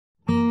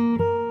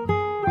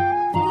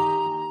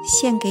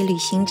献给旅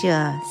行者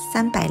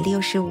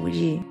365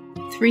日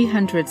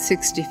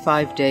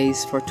 365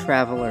 days for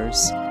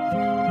travelers.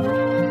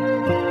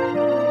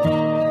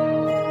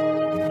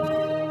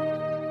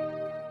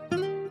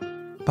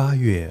 8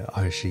月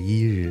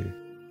21日，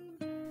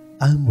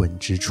安稳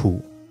之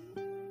处。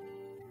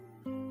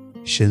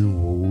身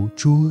无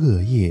诸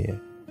恶业，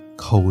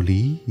口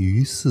离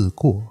于四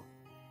过，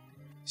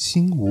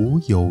心无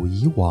有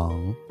遗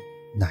往，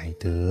乃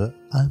得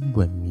安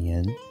稳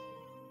眠。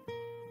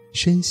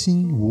身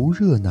心无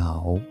热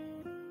恼，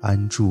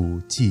安住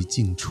寂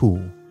静处，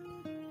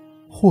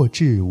或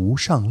至无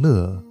上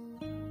乐，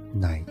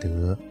乃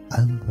得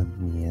安稳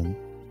眠。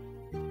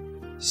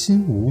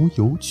心无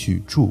有取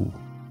住，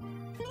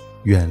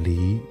远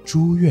离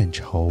诸怨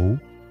愁，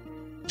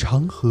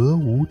常和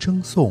无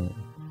争讼，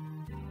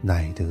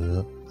乃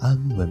得安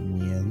稳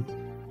眠。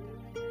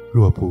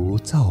若不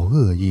造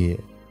恶业，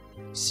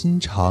心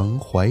常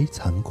怀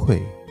惭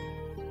愧，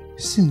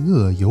信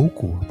恶有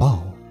果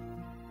报，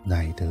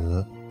乃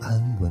得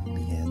安稳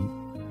眠。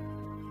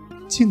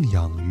敬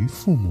仰于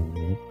父母，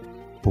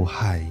不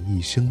害一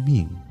生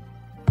命，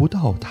不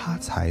盗他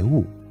财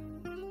物，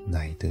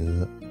乃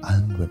得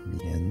安稳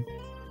眠。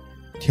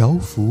调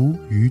伏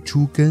于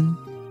诸根，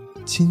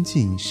亲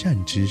近善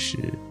知识，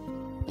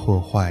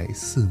破坏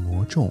四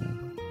魔众，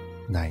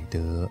乃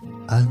得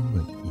安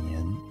稳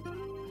眠。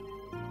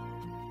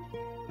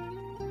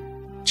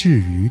至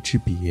于之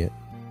别，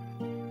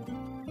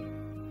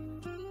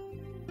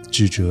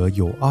智者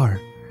有二，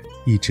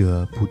一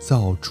者不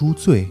造诸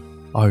罪，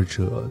二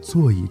者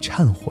作以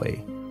忏悔；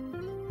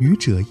愚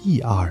者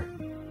亦二，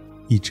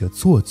一者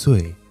作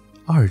罪，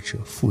二者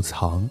复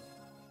藏。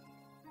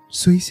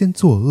虽先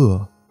作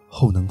恶，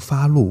后能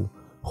发怒，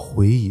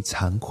悔以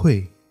惭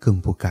愧，更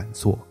不敢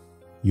作，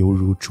犹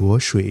如浊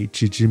水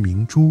置之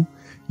明珠，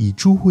以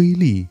珠为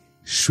粒，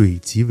水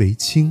即为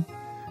清，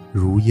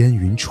如烟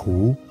云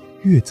除，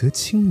月则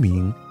清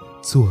明。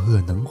作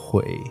恶能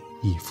悔，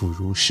亦复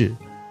如是。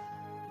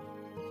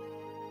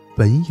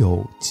本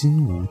有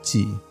今无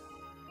记，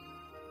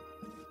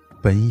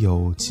本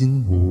有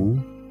今无，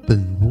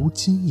本无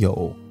今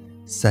有，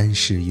三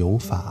世有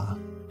法，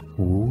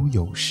无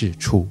有是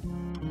处。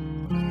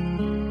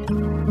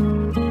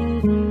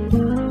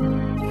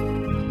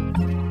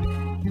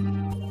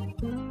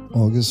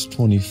August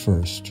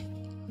 21st,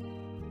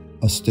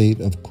 a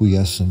state of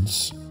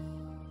quiescence.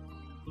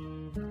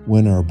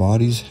 When our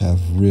bodies have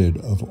rid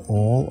of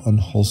all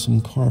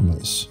unwholesome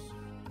karmas,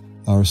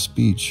 our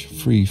speech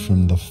free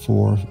from the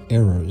 4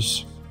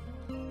 errors,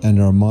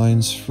 and our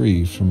minds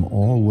free from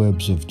all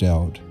webs of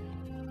doubt,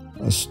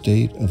 a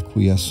state of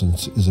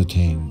quiescence is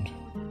attained.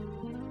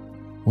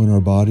 When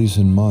our bodies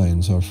and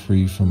minds are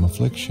free from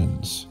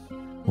afflictions,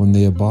 when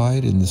they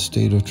abide in the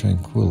state of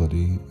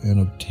tranquility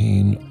and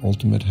obtain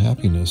ultimate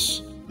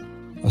happiness,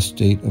 a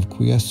state of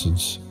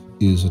quiescence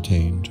is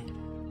attained.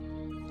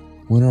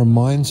 When our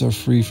minds are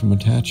free from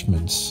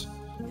attachments,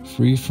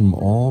 free from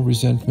all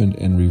resentment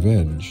and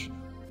revenge,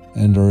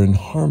 and are in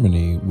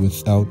harmony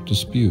without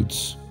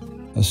disputes,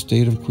 a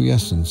state of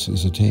quiescence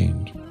is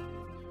attained.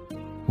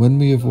 When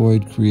we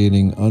avoid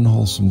creating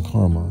unwholesome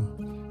karma,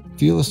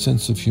 feel a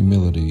sense of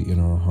humility in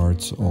our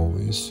hearts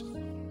always,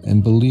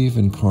 and believe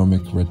in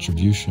karmic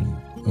retribution,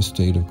 a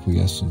state of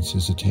quiescence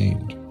is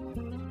attained.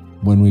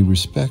 When we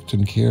respect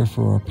and care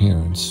for our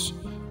parents,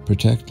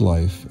 protect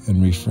life,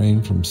 and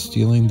refrain from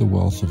stealing the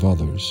wealth of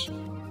others,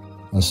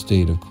 a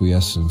state of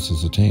quiescence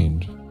is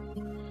attained.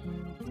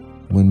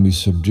 When we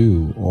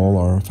subdue all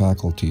our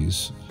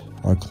faculties,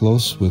 are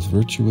close with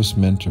virtuous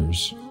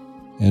mentors,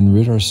 and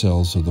rid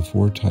ourselves of the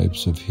 4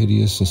 types of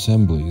hideous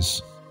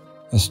assemblies,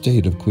 a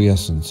state of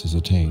quiescence is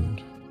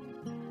attained.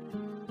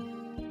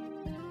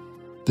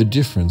 The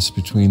difference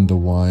between the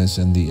wise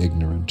and the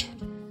ignorant.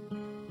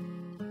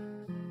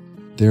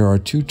 There are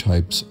 2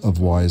 types of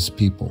wise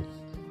people.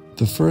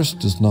 The first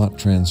does not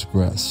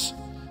transgress.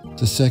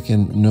 The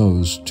second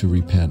knows to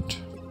repent.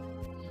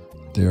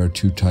 There are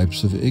 2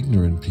 types of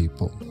ignorant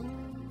people.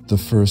 The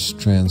first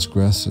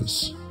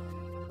transgresses.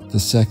 The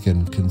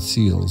second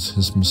conceals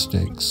his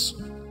mistakes.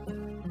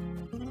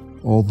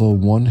 Although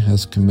one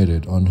has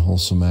committed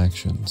unwholesome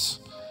actions,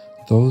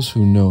 those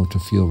who know to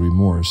feel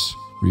remorse,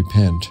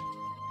 repent,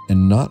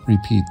 and not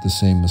repeat the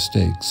same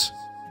mistakes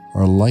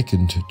are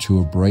likened to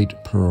a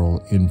bright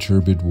pearl in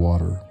turbid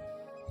water.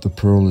 The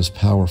pearl is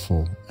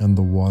powerful and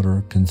the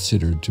water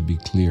considered to be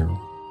clear.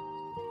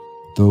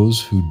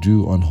 Those who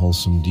do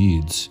unwholesome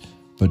deeds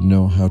but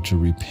know how to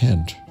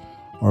repent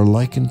are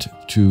likened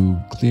to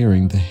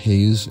clearing the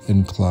haze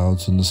and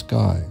clouds in the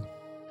sky,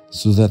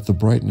 so that the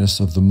brightness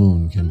of the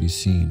moon can be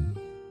seen.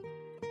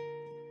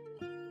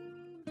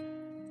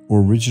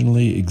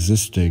 Originally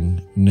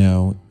existing,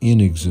 now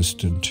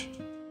inexistent.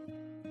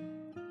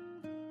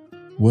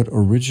 What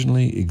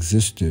originally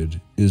existed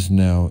is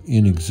now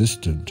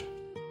inexistent.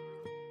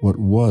 What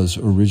was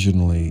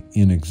originally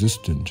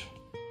inexistent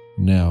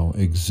now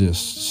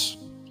exists.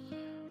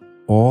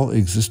 All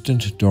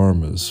existent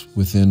dharmas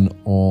within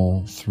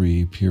all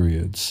 3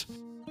 periods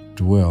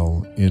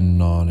dwell in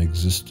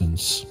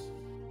non-existence.